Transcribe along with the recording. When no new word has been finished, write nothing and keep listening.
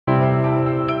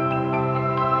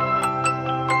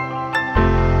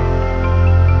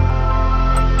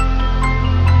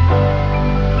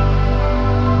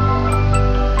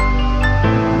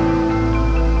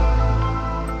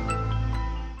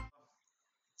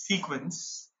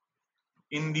sequence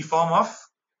in the form of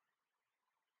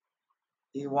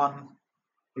A1,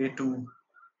 A2,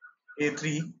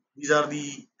 A3. These are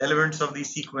the elements of the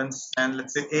sequence, and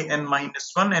let's say AN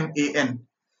minus 1 and AN.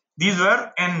 These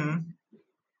were n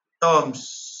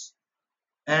terms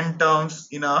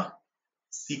in a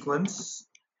sequence.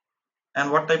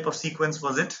 And what type of sequence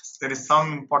was it? There is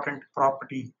some important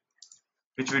property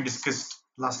which we discussed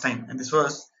last time, and this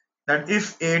was that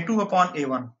if A2 upon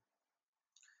A1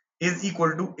 is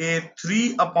equal to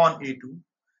A3 upon A2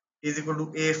 is equal to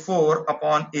A4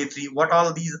 upon A3, what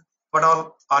all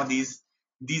are these?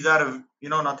 These are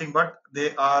nothing but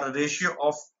they are a ratio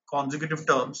of consecutive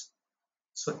terms.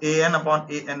 So AN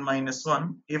upon AN minus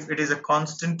 1 if it is a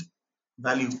constant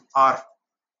value R.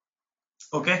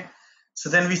 Okay, so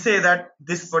then we say that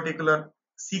this particular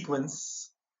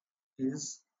sequence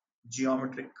is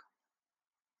geometric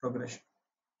progression.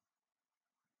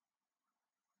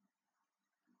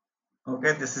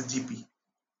 Okay, this is GP.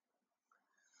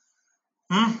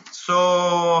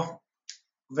 So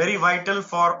very vital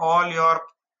for all your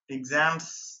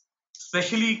exams,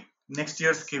 especially next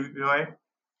year's KVPY.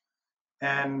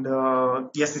 And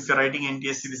yes, if you're writing NTSE,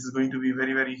 this is going to be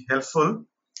very, very helpful.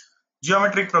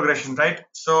 Geometric progression, right?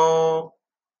 So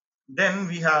then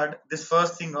we had this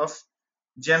first thing of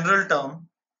general term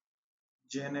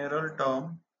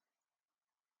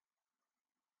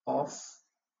of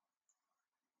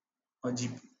a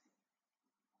GP.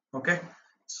 Okay,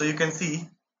 so you can see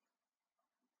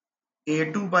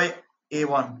A2 by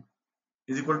A1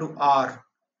 is equal to R.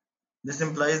 This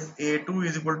implies A2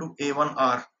 is equal to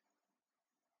A1R.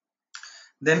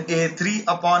 Then A3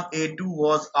 upon A2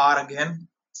 was R again.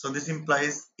 So this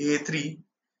implies A3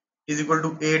 is equal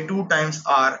to A2 times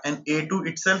R, and A2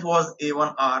 itself was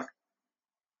A1R.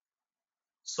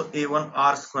 So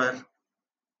A1R square.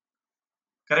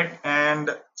 Correct? And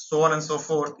so on and so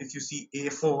forth. If you see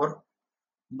A4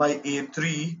 by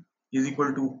A3 is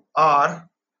equal to R,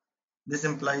 this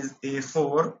implies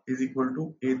A4 is equal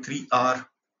to A3R,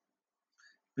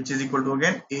 which is equal to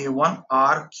again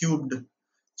A1R cubed.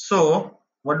 So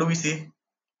what do we say?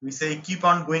 We say keep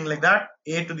on going like that.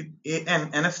 A to the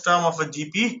AN, nth term of a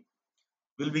GP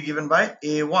will be given by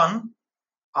A1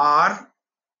 R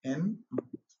N.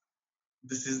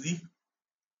 This is the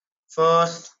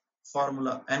first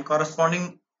formula, and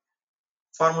corresponding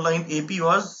formula in AP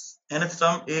was nth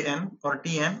term AN or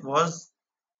TN was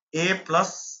A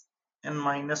plus N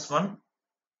minus 1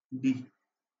 D.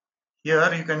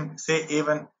 Here you can say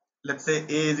A1, let's say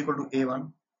A is equal to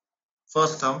A1,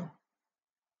 first term.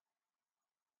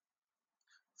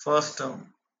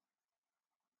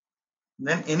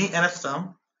 Then any nth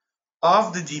term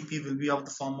of the GP will be of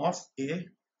the form of A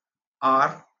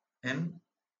R N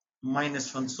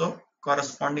minus 1. So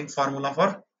corresponding formula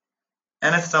for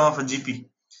nth term of a GP.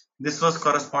 This was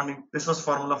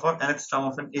formula for nth term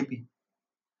of an AP.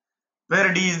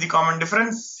 Where D is the common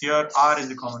difference, here R is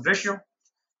the common ratio.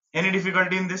 Any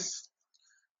difficulty in this?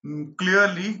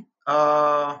 Clearly,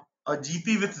 a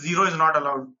GP with 0 is not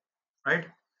allowed, right?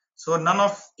 So none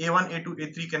of A1, A2,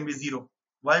 A3 can be 0.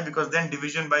 Why? Because then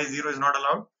division by 0 is not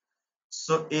allowed.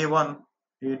 So A1,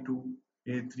 A2,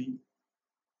 A3,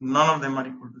 none of them are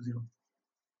equal to 0.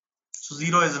 So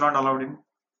 0 is not allowed in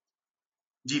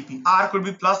GP. R could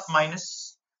be plus,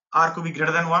 minus, R could be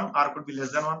greater than 1, R could be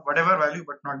less than 1, whatever value,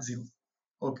 but not 0.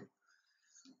 Okay.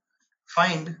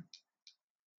 Find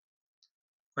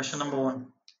question number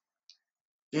 1.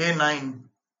 A9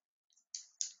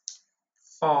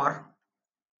 for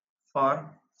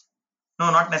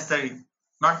no, not necessary.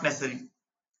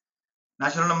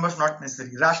 Natural numbers, not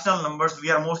necessary. Rational numbers, we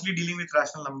are mostly dealing with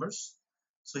rational numbers.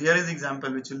 So here is the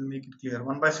example which will make it clear.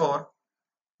 1 by 4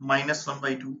 minus 1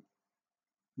 by 2,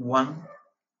 1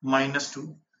 minus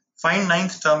 2. Find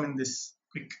ninth term in this.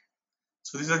 Quick.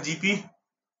 So this is a GP.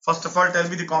 First of all, tell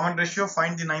me the common ratio.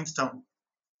 Find the ninth term.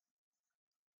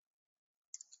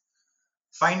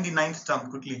 Find the ninth term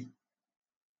quickly.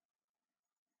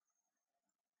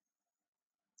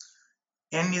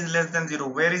 N is less than 0.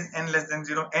 Where is n less than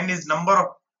 0? N is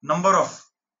number of.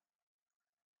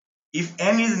 If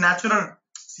n is natural,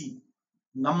 see,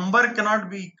 number cannot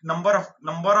be number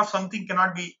of something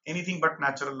cannot be anything but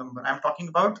natural number. I am talking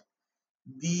about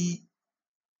the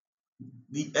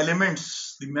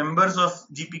elements, the members of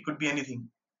GP could be anything.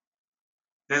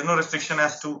 There is no restriction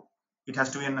as to it has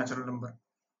to be a natural number.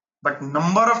 But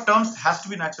number of terms has to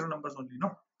be natural numbers only,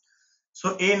 no?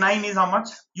 So A9 is how much?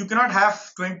 You cannot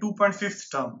have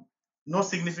 22.5th term. No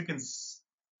significance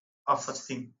of such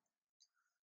thing.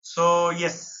 So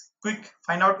yes, quick,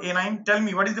 find out A9. Tell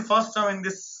me what is the first term in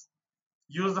this.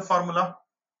 Use the formula.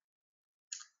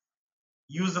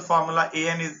 use the formula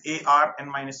an is ar n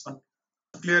minus 1.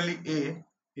 Clearly a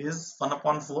is 1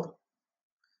 upon 4.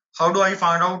 How do I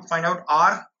find out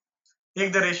r?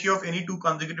 Take the ratio of any two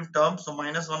consecutive terms, so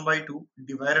minus 1 by 2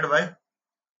 divided by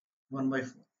 1 by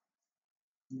 4.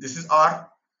 This is r,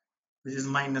 which is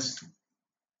minus 2,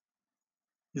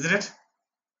 isn't it?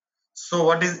 So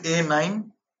what is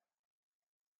a9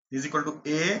 is equal to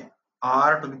a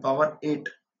r to the power 8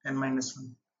 n minus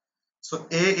 1. So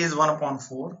a is 1 upon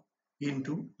 4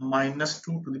 into minus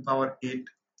 2 to the power 8.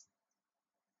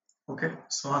 Okay,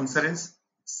 so answer is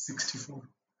 64.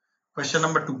 Question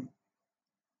number 2.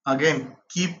 Again,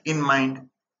 keep in mind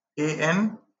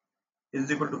an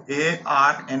is equal to a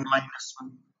r n minus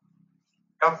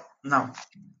 1. Now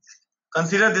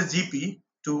consider this GP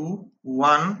 2,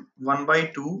 1, 1 by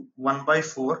 2, 1 by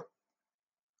 4,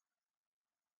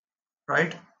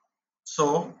 right?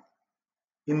 So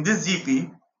in this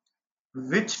GP,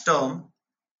 which term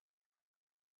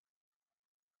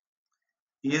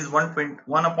is 1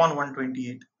 upon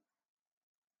 128?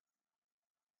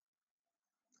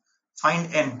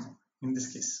 Find n in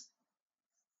this case,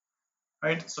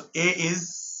 right? So a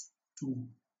is 2,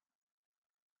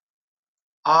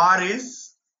 r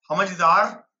is, how much is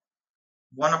r?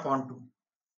 1 upon 2,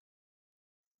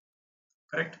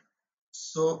 correct?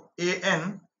 So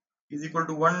an is equal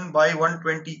to 1 by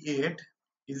 128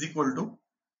 is equal to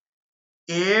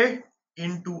a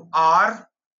into r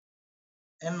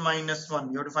n minus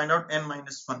 1. You have to find out n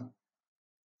minus 1.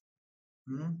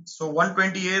 So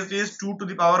 128 is 2 to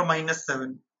the power minus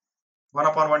 7, 1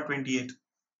 upon 128,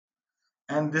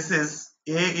 and this is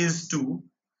a is 2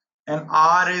 and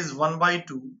r is 1 by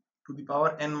 2 to the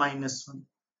power n minus 1,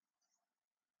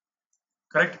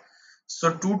 correct?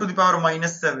 So 2 to the power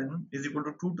minus 7 is equal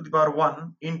to 2 to the power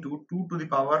 1 into 2 to the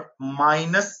power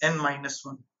minus n minus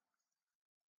 1,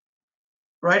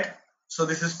 right? So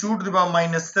this is 2 to the power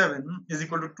minus 7 is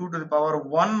equal to 2 to the power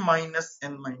 1 minus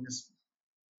n minus 1.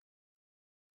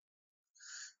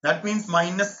 That means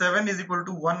minus 7 is equal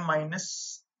to 1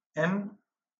 minus n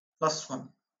plus 1,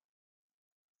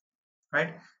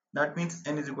 right? That means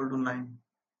n is equal to 9.